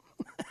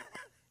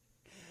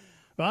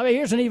 Bobby,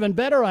 here's an even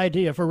better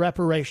idea for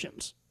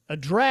reparations. A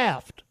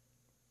draft.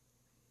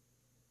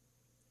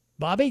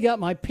 Bobby, got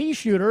my pea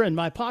shooter in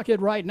my pocket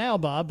right now,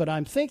 Bob, but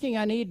I'm thinking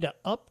I need to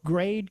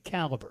upgrade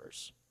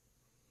calibers.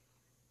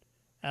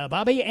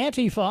 Bobby,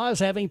 Antifa is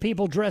having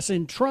people dress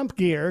in Trump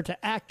gear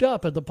to act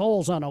up at the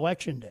polls on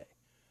Election Day.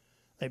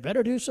 They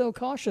better do so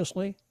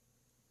cautiously.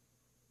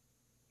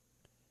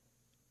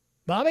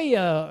 Bobby,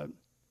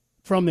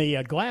 from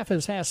the glass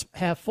is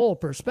half full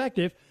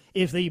perspective,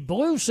 if the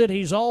blue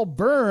cities all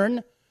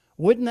burn,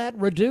 wouldn't that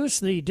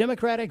reduce the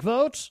Democratic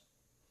votes?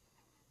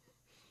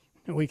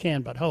 We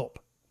can but hope.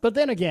 But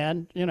then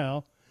again,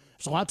 there's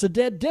lots of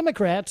dead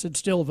Democrats that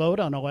still vote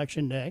on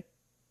Election Day.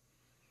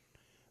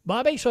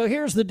 Bobby, so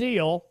here's the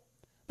deal.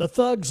 The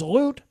thugs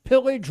loot,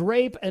 pillage,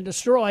 rape, and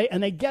destroy,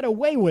 and they get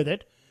away with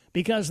it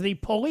because the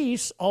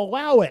police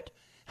allow it.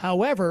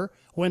 However,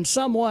 when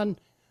someone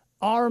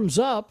arms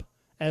up,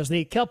 as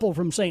the couple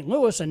from St.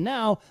 Louis and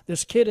now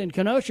this kid in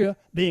Kenosha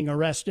being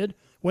arrested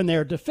when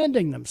they're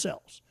defending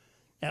themselves,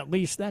 at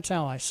least that's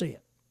how I see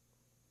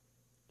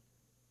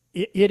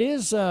it. It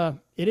is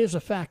a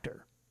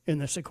factor in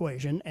this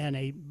equation, and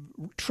a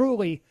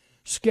truly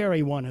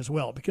scary one as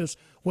well, because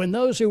when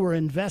those who were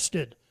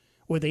invested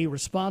with the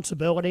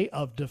responsibility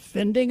of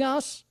defending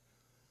us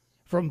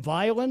from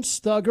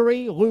violence,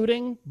 thuggery,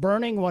 looting,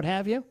 burning, what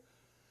have you,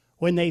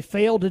 when they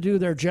fail to do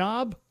their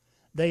job,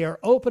 they are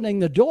opening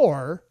the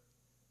door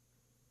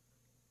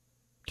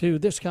to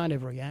this kind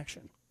of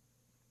reaction.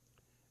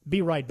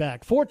 Be right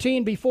back.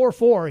 14 before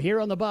 4 here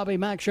on the Bobby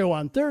Mack Show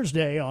on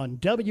Thursday on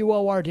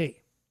WORD.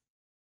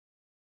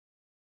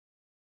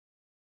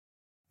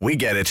 We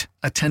get it.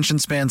 Attention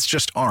spans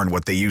just aren't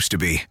what they used to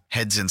be.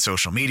 Heads in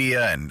social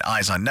media and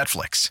eyes on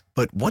Netflix.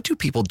 But what do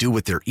people do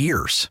with their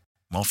ears?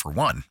 Well, for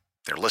one,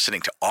 they're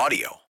listening to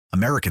audio.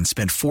 Americans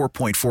spend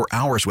 4.4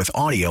 hours with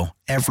audio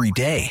every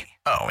day.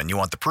 Oh, and you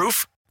want the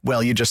proof?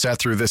 Well, you just sat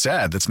through this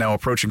ad that's now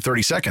approaching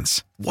 30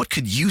 seconds. What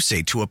could you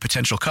say to a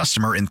potential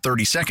customer in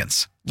 30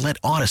 seconds? Let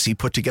Odyssey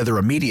put together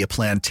a media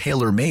plan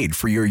tailor-made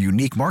for your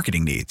unique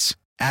marketing needs.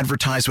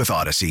 Advertise with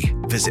Odyssey.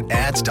 Visit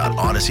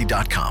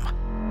ads.odyssey.com.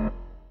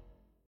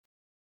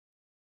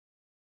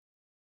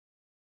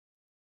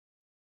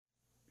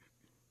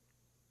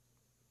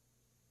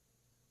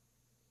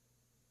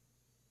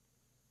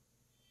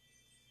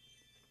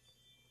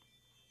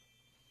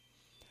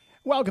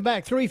 Welcome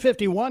back.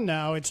 3:51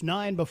 now. It's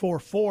 9 before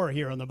 4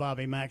 here on the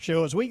Bobby Mack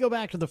Show. As we go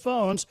back to the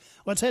phones,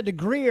 let's head to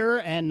Greer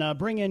and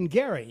bring in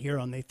Gary here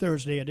on the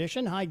Thursday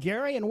edition. Hi,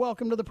 Gary, and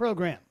welcome to the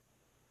program.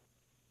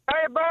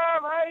 Hey, Bob.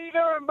 How you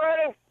doing,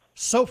 buddy?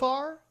 So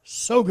far,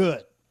 so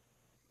good.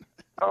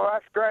 Oh,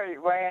 that's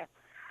great, man.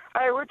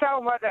 Hey, we're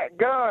talking about that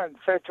gun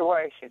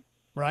situation.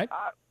 Right.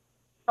 I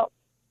don't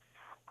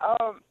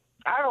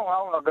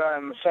own a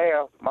gun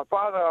myself. My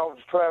father owns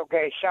a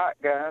 12-gauge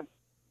shotgun.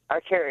 I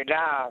carry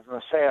knives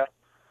myself.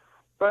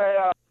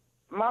 But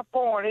my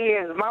point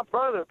is, my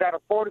brother's got a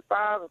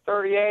 45 or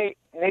 38,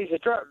 and he's a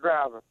truck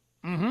driver.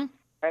 Mm-hmm.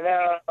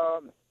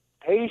 And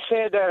he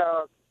said that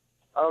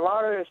a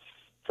lot of his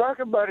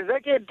trucking buddies, they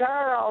get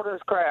tired of all this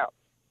crap.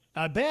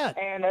 I bet.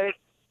 And they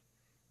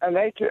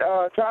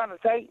trying to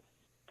take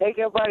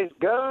everybody's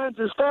guns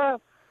and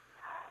stuff.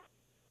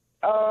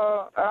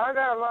 I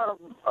got a lot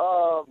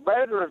of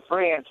veteran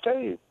friends,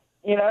 too.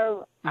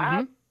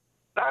 Mm-hmm.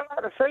 I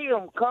like to see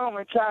them come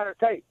and try to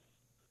take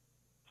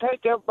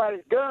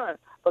everybody's gun,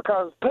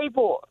 because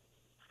people,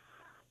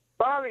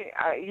 Bobby,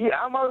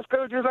 I'm old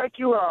school just like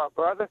you are,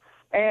 brother,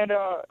 and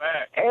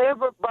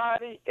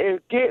everybody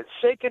gets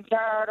sick and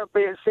tired of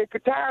being sick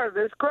and tired of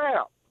this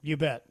crap. You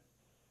bet.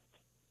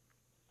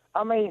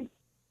 I mean,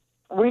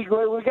 we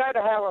got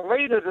to have a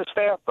leader to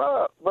step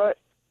up, but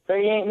there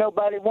ain't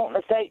nobody wanting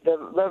to take the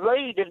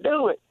lead to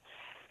do it.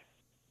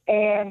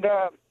 And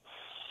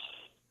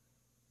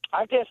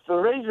I guess the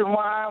reason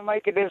why I'm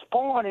making this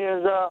point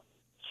is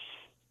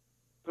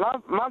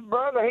my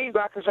brother, he,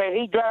 like I said,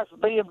 he drives a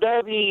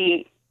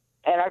BMW,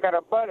 and I got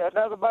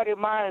another buddy of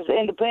mine is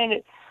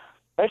independent.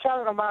 They're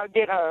talking about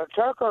getting a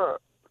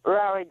trucker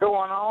rally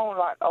going on,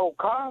 like old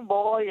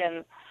Convoy,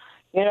 and,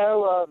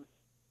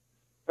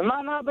 it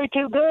might not be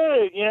too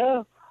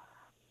good,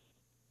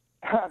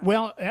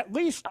 Well, at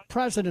least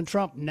President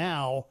Trump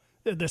now,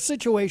 the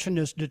situation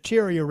has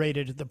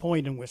deteriorated at the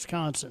point in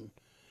Wisconsin.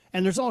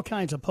 And there's all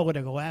kinds of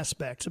political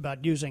aspects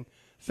about using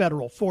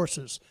federal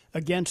forces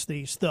against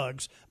these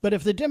thugs. But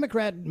if the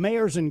Democrat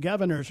mayors and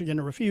governors are going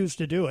to refuse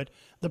to do it,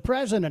 the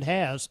president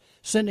has,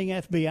 sending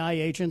FBI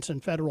agents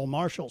and federal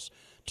marshals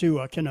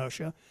to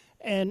Kenosha.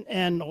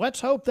 And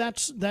let's hope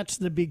that's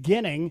the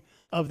beginning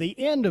of the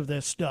end of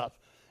this stuff.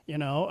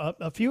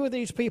 A few of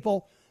these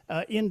people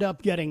end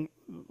up getting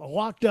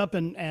locked up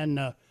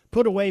and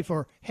put away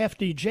for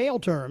hefty jail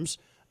terms.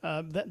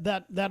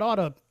 That ought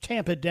to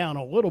tamp it down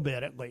a little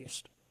bit at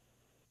least.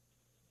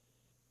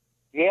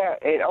 Yeah,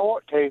 it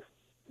ought to,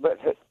 but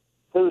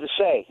who to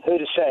say?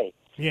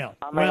 Yeah.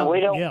 I mean, we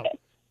don't. Yeah.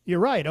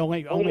 You're right.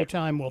 Only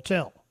time will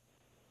tell.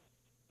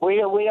 We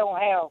don't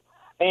have,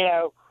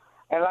 and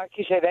like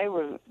you said, they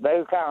were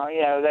kind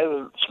of, they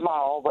were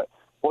small, but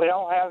we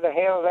don't have the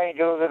Hells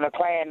Angels and the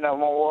Klan no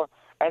more.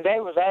 And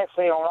they was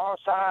actually on our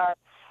side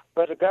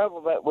but the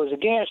government was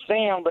against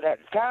them. But at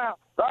the time,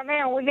 right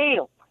now, we need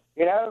them,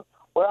 you know,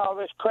 with all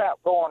this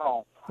crap going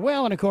on.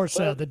 Well, and of course,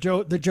 the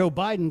Joe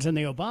Bidens and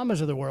the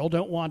Obamas of the world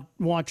don't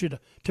want you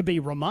to be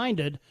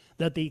reminded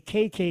that the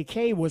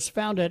KKK was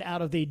founded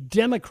out of the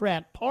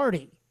Democrat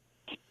Party.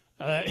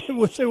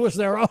 It was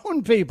their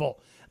own people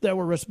that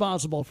were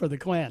responsible for the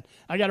Klan.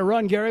 I got to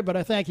run, Gary, but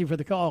I thank you for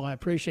the call. I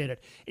appreciate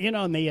it. In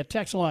on the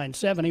text line,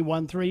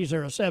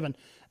 71307.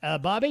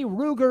 Bobby,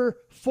 Ruger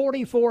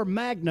 44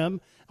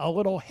 Magnum, a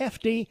little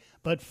hefty,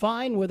 but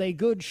fine with a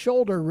good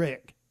shoulder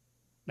rig.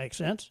 Makes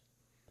sense?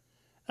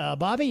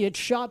 Bobby, it's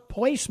shot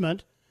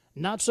placement,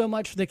 not so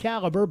much the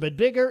caliber, but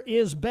bigger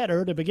is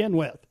better to begin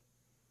with.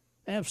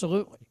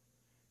 Absolutely.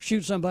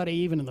 Shoot somebody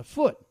even in the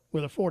foot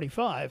with a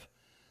 45,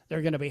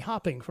 they're going to be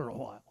hopping for a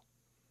while.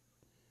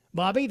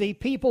 Bobby, the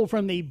people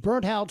from the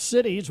burnt-out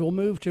cities will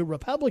move to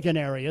Republican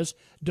areas,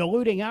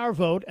 diluting our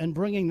vote and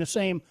bringing the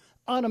same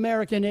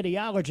un-American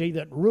ideology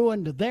that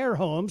ruined their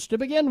homes to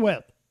begin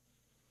with.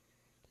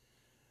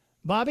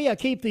 Bobby, I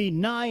keep the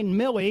 9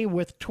 milli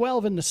with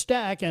 12 in the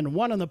stack and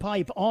 1 in the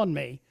pipe on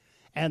me,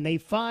 and the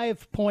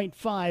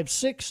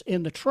 5.56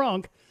 in the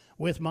trunk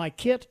with my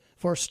kit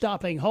for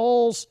stopping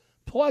holes,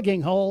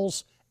 plugging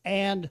holes,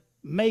 and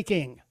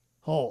making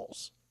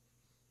holes.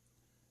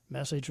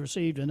 Message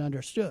received and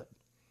understood.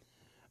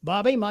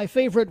 Bobby, my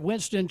favorite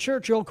Winston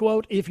Churchill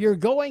quote, if you're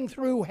going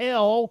through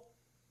hell,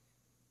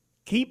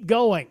 keep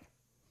going.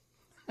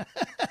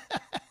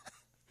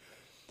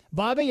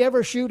 Bobby,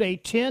 ever shoot a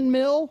 10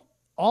 mil?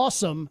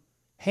 Awesome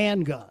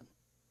handgun.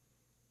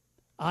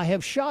 I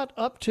have shot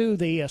up to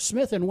the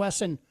Smith &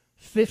 Wesson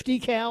 50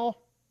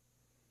 cal,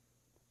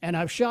 and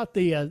I've shot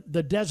the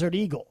Desert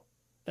Eagle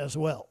as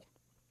well.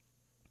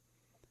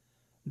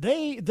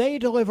 They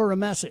deliver a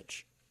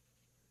message.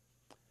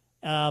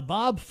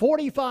 Bob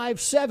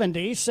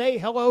 4570, say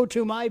hello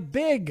to my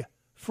big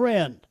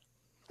friend.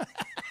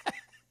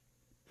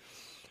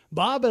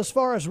 Bob, as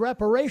far as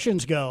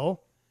reparations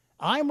go,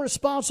 I'm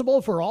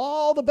responsible for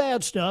all the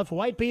bad stuff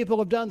white people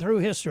have done through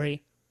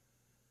history.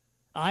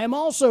 I am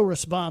also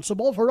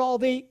responsible for all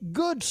the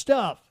good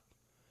stuff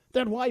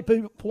that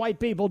white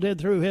people did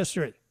through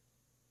history.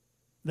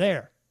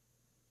 There,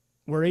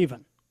 we're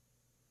even.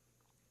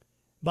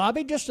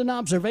 Bobby, just an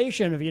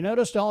observation. Have you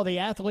noticed all the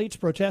athletes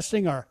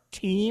protesting are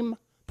team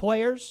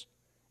players,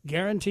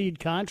 guaranteed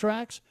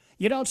contracts?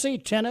 You don't see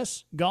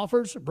tennis,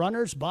 golfers,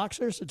 runners,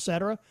 boxers,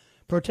 etc.,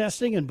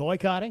 protesting and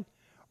boycotting.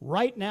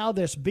 Right now,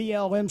 this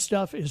BLM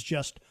stuff is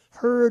just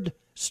herd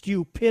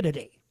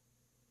stupidity.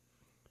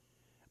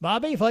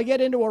 Bobby, if I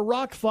get into a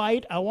rock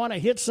fight, I want to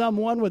hit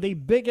someone with the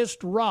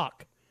biggest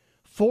rock.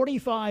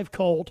 45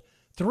 Colt,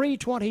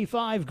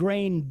 325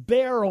 grain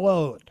bear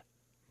load.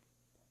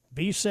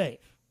 Be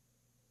safe.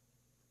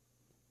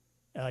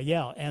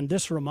 And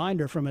this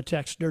reminder from a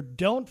texter,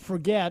 don't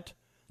forget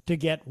to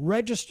get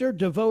registered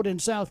to vote in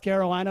South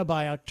Carolina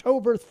by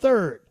October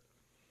 3rd.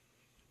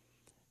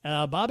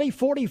 Bobby,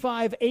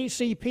 45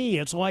 ACP,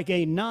 it's like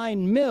a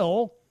 9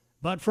 mil,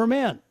 but for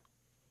men.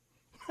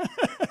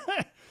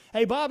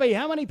 Hey, Bobby,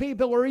 how many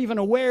people are even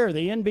aware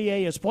the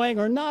NBA is playing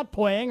or not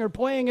playing or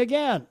playing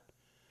again?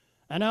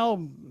 I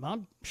know,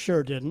 I'm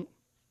sure didn't.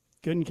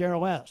 Couldn't care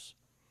less.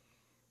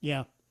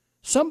 Yeah.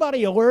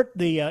 Somebody alert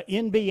the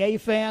NBA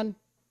fan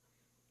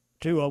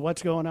to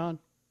what's going on.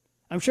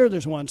 I'm sure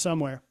there's one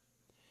somewhere.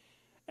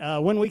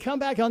 When we come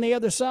back on the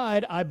other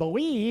side, I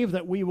believe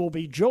that we will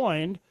be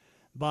joined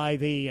by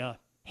the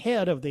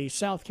head of the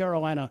South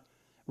Carolina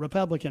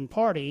Republican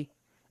Party,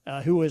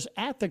 who is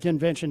at the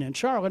convention in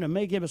Charlotte and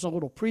may give us a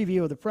little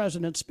preview of the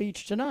president's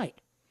speech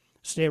tonight.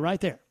 Stay right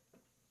there.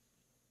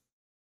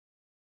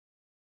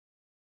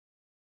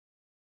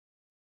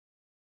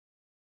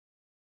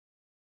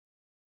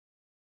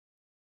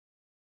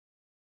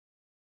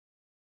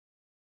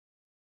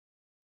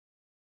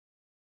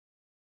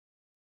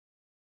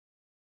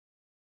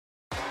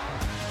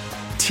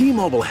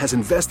 T-Mobile has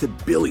invested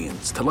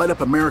billions to light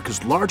up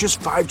America's largest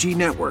 5G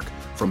network,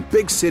 from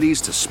big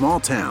cities to small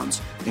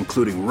towns,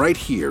 including right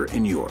here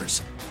in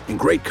yours. And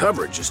great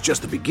coverage is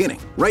just the beginning.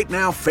 Right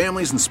now,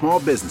 families and small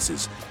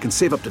businesses can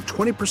save up to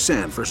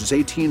 20% versus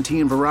AT&T and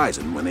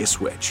Verizon when they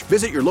switch.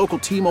 Visit your local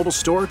T-Mobile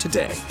store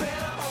today.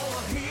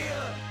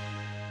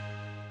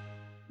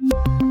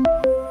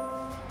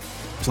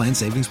 Plan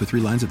savings with 3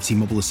 lines of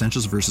T-Mobile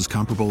Essentials versus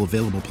comparable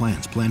available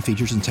plans. Plan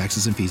features and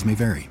taxes and fees may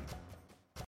vary.